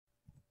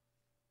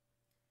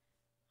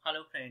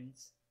Hello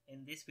friends,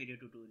 in this video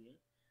tutorial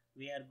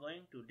we are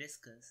going to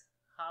discuss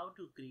how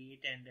to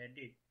create and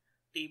edit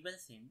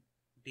tables in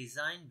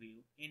design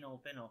view in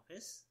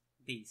OpenOffice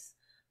base.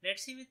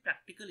 Let's see with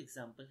practical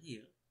example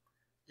here.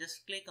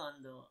 Just click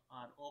on the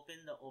or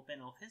open the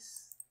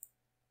OpenOffice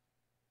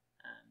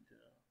and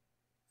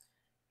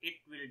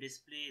it will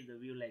display the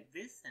view like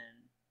this,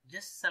 and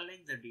just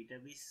select the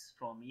database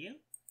from here,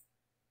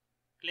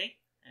 click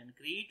and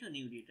create a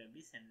new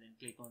database and then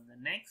click on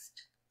the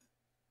next.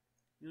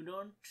 You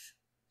don't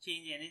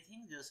change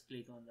anything, just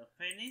click on the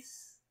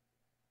finish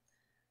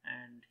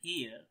and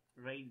here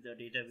write the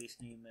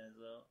database name as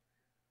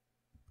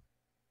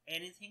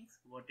anything,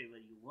 whatever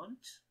you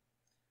want.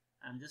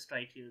 I'm just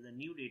write here the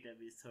new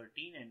database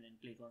 13 and then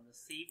click on the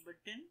save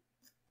button,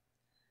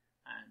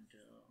 and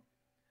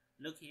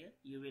look here,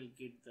 you will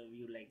get the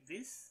view like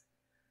this.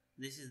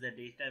 This is the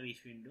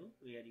database window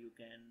where you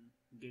can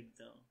get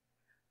the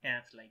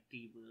tabs like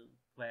table,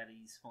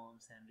 queries,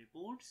 forms and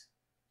reports.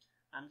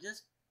 I'm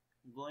just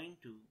going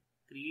to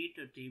create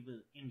a table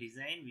in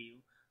design view,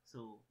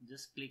 so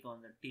just click on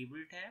the table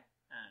tab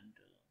and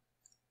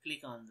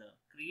click on the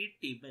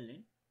create table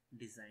in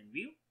design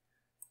view.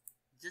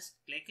 Just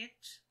click it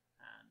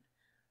and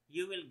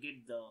you will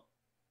get the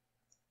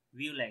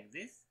view like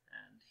this,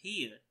 and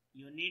here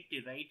you need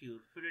to write your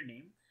field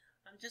name.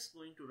 I'm just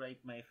going to write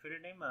my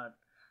field name or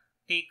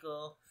take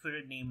a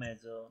field name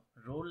as a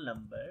roll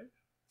number.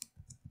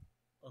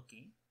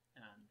 Okay,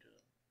 and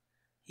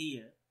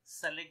here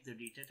select the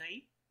data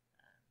type.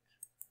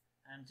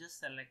 I'm just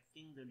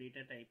selecting the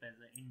data type as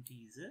an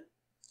integer,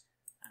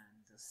 and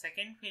the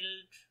second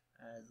field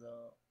as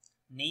a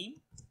name,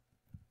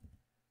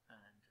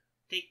 and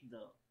take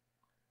the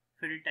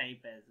field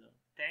type as a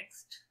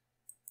text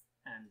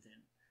and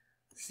then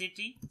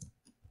city.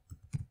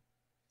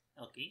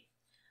 Okay,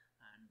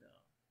 and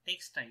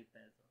text type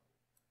as a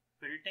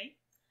field type,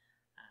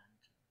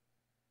 and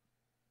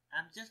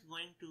I'm just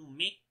going to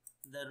make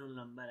the roll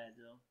number as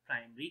a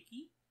primary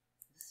key.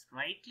 Just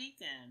right click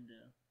and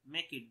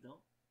make it the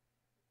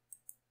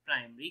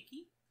primary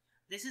key.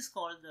 This is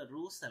called the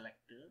row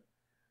selector.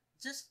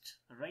 Just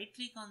right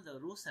click on the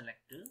row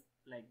selector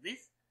like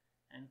this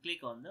and click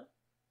on the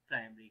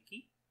primary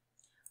key.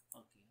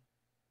 Okay,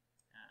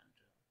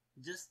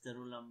 and just the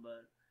row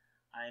number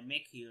I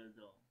make here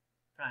the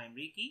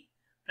primary key.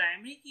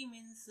 Primary key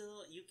means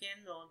you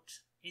cannot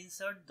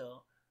insert the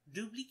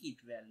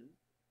duplicate value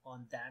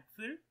on that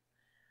field,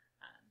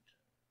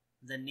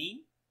 and the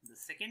name, the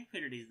second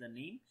field is the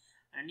name,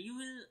 and you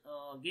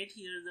will get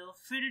here the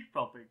field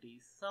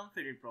properties, some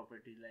field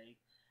property like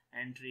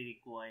entry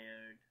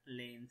required,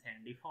 length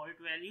and default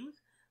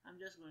values. I'm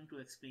just going to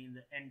explain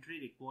the entry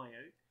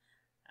required,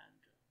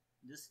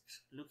 and just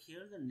look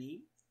here the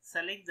name,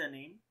 select the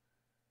name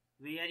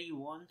where you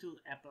want to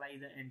apply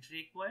the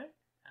entry required.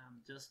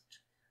 I'm just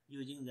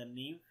using the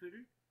name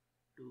field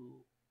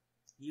to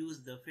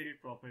use the field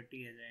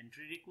property as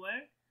entry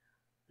required.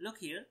 Look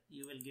here,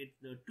 you will get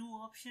the two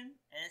options,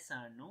 yes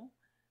or no.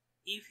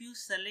 If you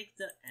select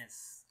the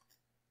S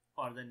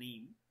for the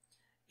name,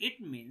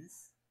 it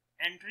means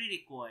entry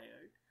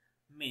required,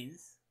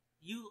 means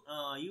you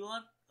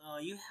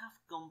have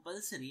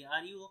compulsory,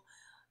 or you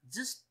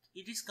just,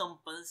 it is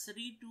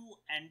compulsory to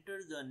enter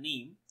the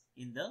name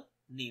in the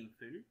name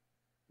field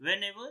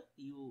whenever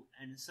you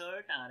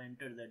insert or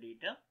enter the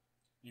data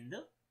in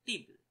the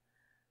table.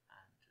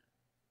 And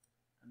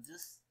I'm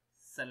just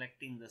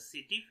selecting the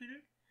city field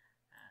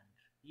and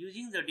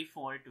using the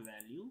default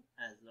value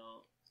as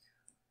a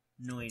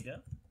Noida.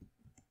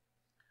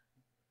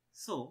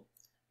 So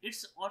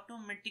it's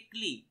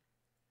automatically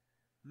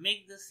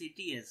make the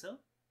city as a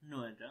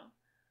Noida.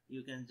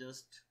 You can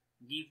just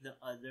give the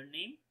other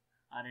name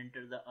or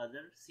enter the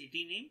other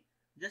city name,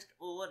 just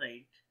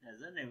overwrite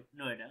as a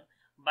Noida.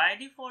 By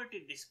default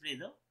it display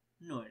the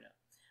Noida.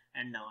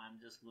 And now I'm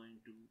just going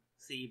to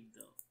save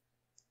the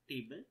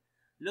table.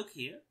 Look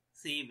here,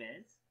 save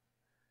as.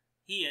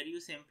 Here you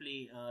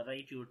simply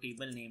write your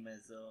table name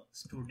as a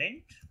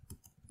student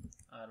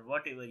or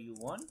whatever you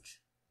want,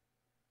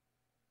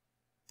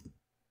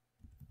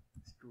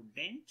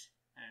 student,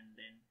 and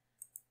then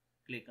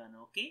click on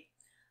OK.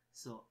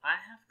 So I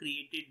have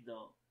created the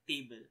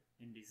table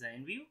in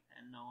design view,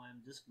 and now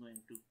I'm just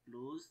going to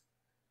close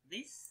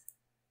this.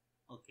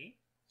 Okay,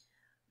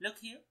 look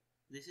here,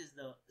 this is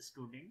the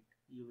student.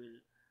 You will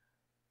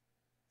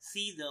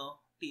see the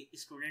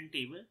student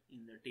table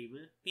in the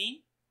table pane,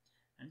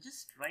 and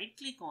just right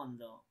click on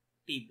the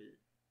table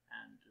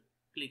and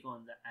click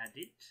on the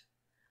edit.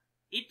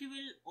 It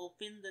will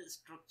open the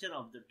structure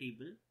of the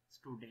table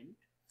student,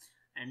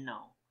 and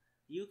now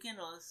you can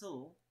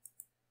also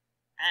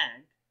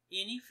add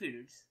any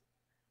fields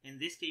in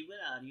this table,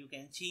 or you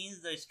can change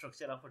the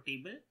structure of a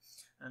table.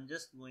 I'm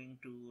just going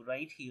to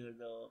write here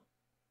the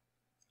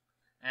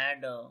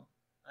add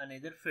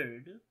another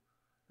field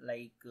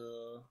like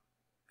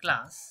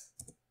class.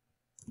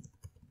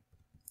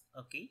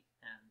 Okay,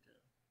 and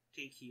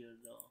take here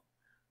the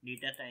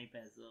data type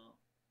as a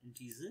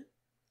integer.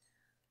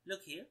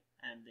 Look here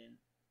and then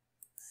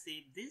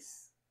save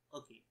this.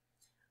 Okay,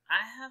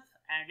 I have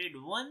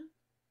added one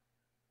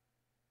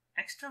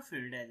extra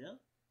field as a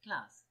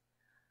class.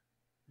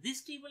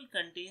 This table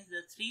contains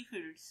the 3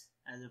 fields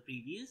as a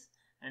previous,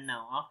 and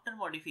now after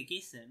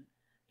modification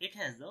it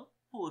has the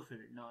 4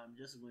 field. Now I'm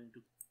just going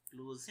to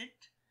close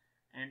it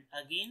and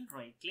again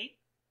right click,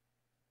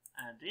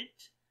 add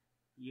it.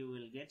 You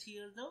will get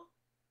here the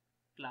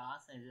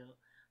class as a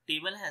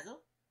table has a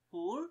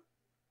 4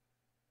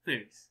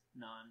 fields.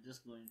 Now I'm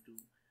just going to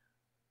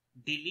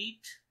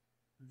delete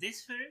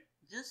this field.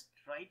 Just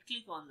right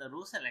click on the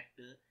row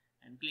selector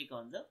and click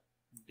on the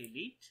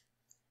delete.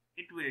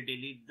 It will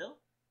delete the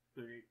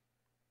field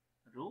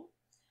row,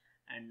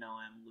 and now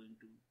I'm going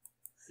to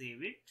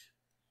save it.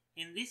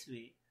 In this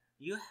way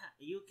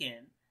you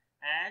can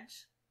add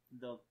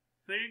the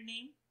field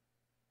name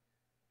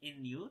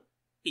in your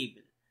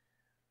table.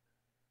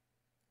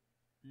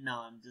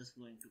 Now I'm just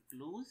going to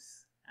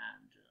close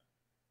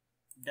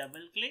and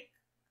double click.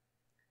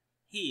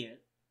 Here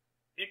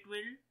it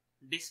will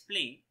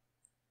display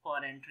for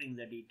entering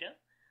the data.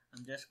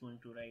 I'm just going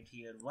to write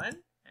here 1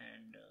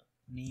 and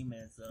name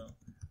as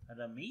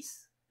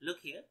Ramesh.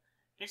 Look here,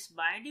 it's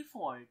by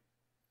default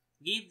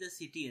gave the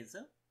city as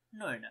a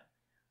Noida.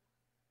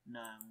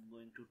 Now I'm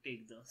going to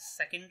take the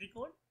second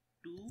record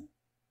 2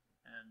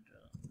 and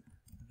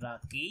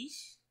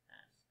Rakesh,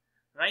 and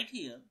right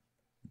here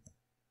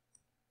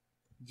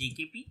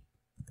GKP.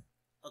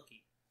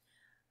 Okay,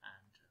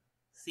 and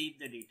save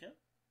the data.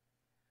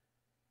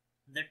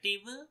 The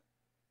table,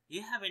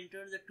 you have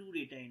entered the 2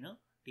 data in a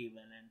table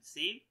and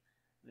save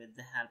with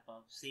the help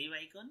of save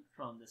icon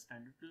from the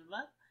standard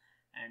toolbar.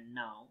 And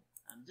now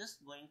I'm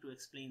just going to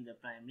explain the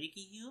primary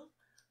key here.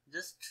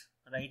 Just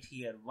write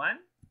here 1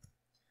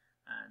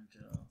 and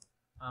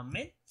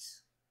Amit.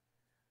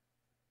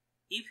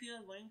 If you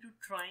are going to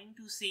trying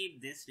to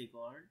save this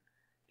record,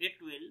 it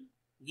will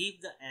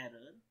give the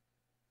error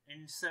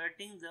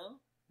inserting the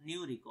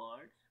new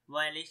record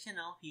violation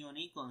of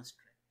unique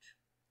construct.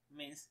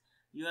 Means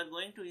you are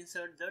going to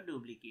insert the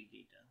duplicate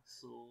data.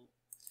 So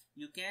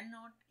you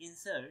cannot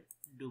insert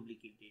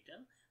duplicate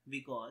data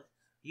because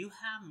you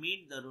have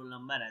made the roll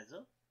number as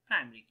a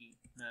primary key.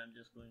 Now I'm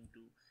just going to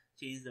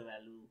change the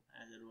value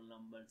as a roll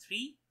number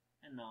 3,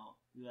 and now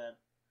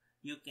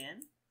you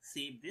can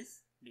save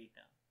this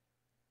data.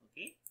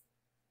 Okay,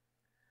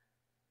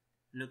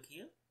 look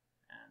here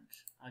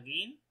and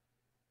again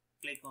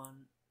click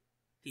on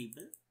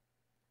table.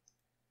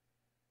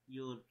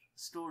 Your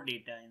store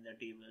data in the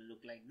table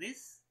look like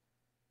this.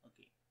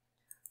 Okay,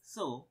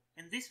 so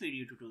in this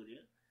video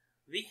tutorial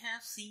we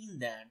have seen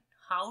that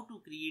how to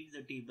create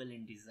the table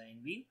in design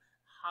view,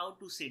 how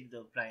to set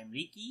the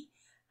primary key,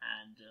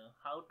 and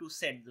how to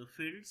set the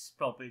fields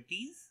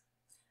properties,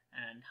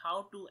 and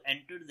how to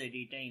enter the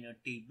data in a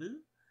table,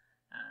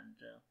 and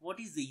what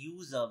is the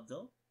use of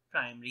the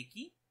primary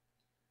key.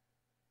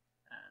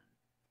 And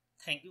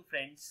thank you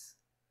friends.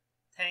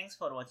 Thanks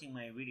for watching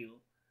my video.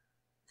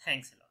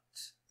 Thanks a lot.